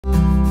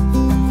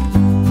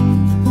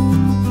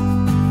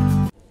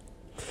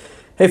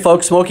Hey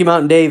folks, Smoky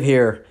Mountain Dave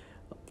here.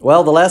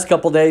 Well, the last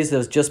couple days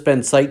has just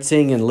been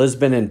sightseeing in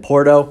Lisbon and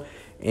Porto,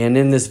 and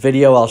in this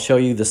video I'll show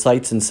you the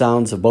sights and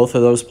sounds of both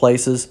of those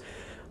places.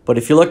 But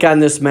if you look on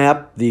this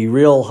map, the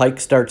real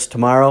hike starts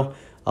tomorrow.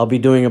 I'll be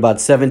doing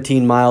about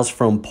 17 miles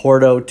from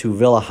Porto to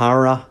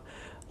Villahara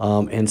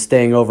and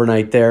staying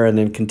overnight there, and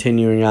then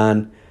continuing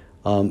on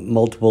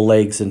multiple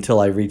legs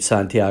until I reach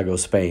Santiago,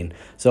 Spain.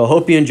 So I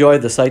hope you enjoy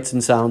the sights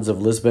and sounds of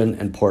Lisbon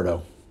and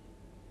Porto.